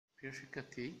প্রিয়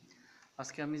শিক্ষার্থী,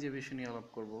 আজকে আমি যে বিষয় নিয়ে আলাপ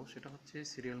করব সেটা হচ্ছে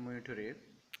সিরিয়াল মনিটরের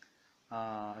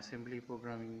অ্যাসেম্বলি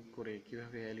প্রোগ্রামিং করে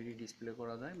কিভাবে এলইডি ডিসপ্লে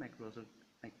করা যায়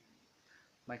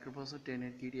মাইক্রোপ্রসেসর 10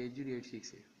 এর কিট 8086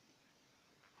 এ।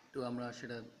 তো আমরা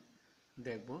সেটা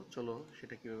দেখব। চলো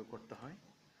সেটা কিভাবে করতে হয়।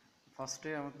 ফার্স্টে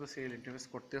আমাকে তো সিরিয়াল ইন্টারফেস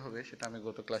করতে হবে, সেটা আমি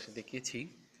গত ক্লাসে দেখিয়েছি।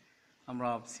 আমরা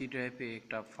সি ড্রাইভে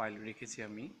একটা ফাইল রেখেছি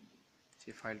আমি,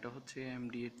 সেই ফাইলটা হচ্ছে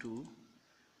MDA2,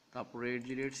 তারপরে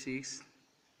 8086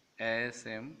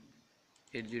 ASM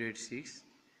 8086।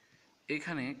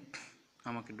 এখানে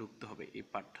আমাকে ঢুকতে হবে এই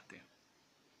পার্টটাতে,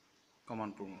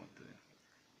 কমান্ড প্রোগ্রাম করতে।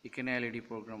 এখানে এলইডি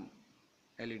প্রোগ্রাম,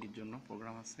 এলইডির জন্য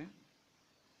প্রোগ্রাম আছে,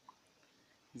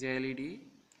 যে এলইডি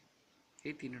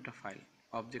এই তিনটা file,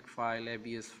 object file,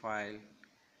 ABS file,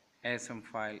 ASM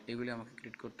file, এগুলি আমাকে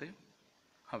ক্রিয়েট করতে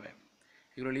হবে।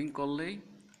 এগুলো লিঙ্ক করলেই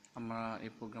আমরা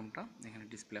এই প্রোগ্রামটা এখানে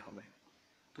ডিসপ্লে হবে।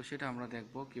 তো সেটা আমরা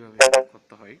দেখব কিভাবে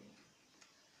করতে হয়,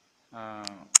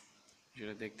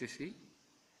 যেটা দেখতেছি।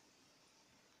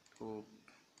 তো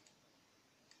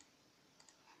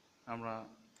আমরা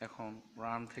এখন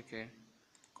রান থেকে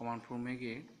কমান্ড প্রম্পটে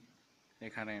গিয়ে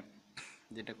এখানে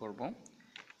যেটা করব,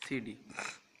 সিডি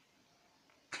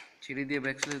দিয়ে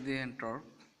ব্যাকস্ল্যাশ দিয়ে এন্টার,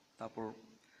 তারপর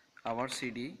আবার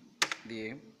সিডি দিয়ে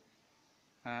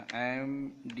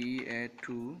MDA2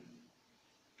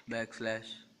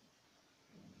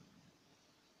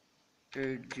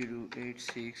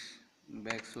 /8086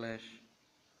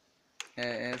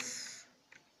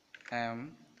 /ASM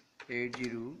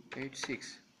 8086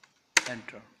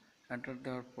 এন্টার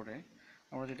দেওয়ার পরে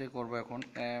আমরা যেটা করব এখন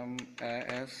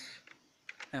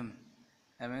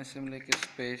MASM লিখে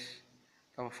স্পেস,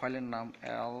 তারপর ফাইলের নাম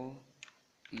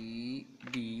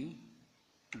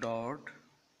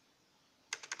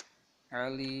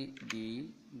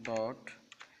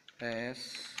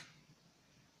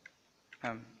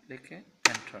led.sm লিখে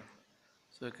এন্টার।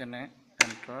 সো এখানে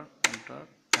এন্টার,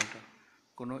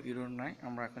 কোনো এরর নাই।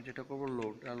 আমরা এখন যেটা করব,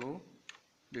 লোড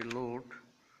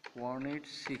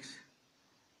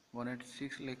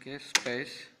 186 লিখে স্পেস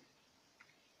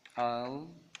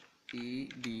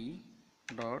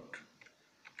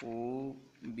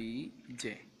led.obj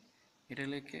এটা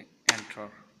লিখে এন্টার।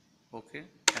 ওকে,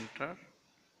 এন্টার।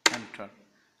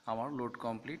 আমার লোড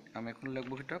কমপ্লিট। আমি এখন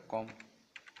লিখবো এটা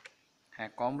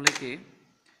কম লিখে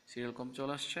সিরিয়াল কম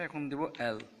চলে আসছে। এখন দিব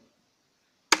এল,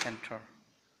 এন্টার।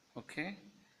 ওকে,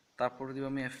 তারপরে দিব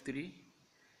আমি F3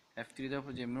 দেওয়ার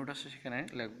পর যে নোট আসছে সেখানে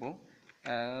লিখবো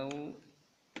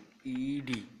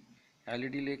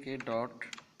LED লিখে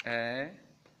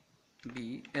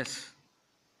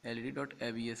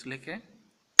 .abs লিখে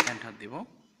এন্টার দিব।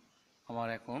 আমার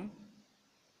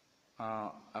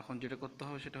এখন যেটা করতে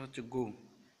হবে সেটা হচ্ছে গো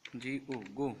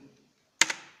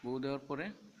দেওয়ার পরে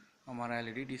আমার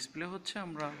এলইডি ডিসপ্লে হচ্ছে।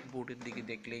 আমরা বোর্ডের দিকে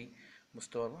দেখলেই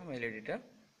বুঝতে পারবো এলইডিটা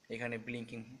এখানে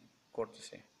ব্লিঙ্কিং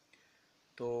করতেছে।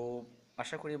 তো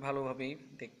আশা করি ভালোভাবেই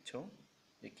দেখছো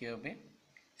যে কীভাবে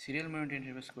সিরিয়াল মনিটর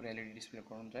ইন্টারফেস করে এলইডি ডিসপ্লে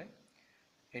করানো যায়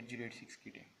 8086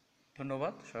 কিটে।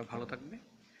 ধন্যবাদ, সবাই ভালো থাকবে।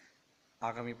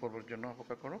 আগামী পর্বের জন্য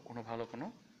অপেক্ষা করো কোনো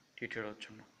টিউটোরিয়ালের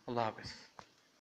জন্য। আল্লাহ হাফেজ।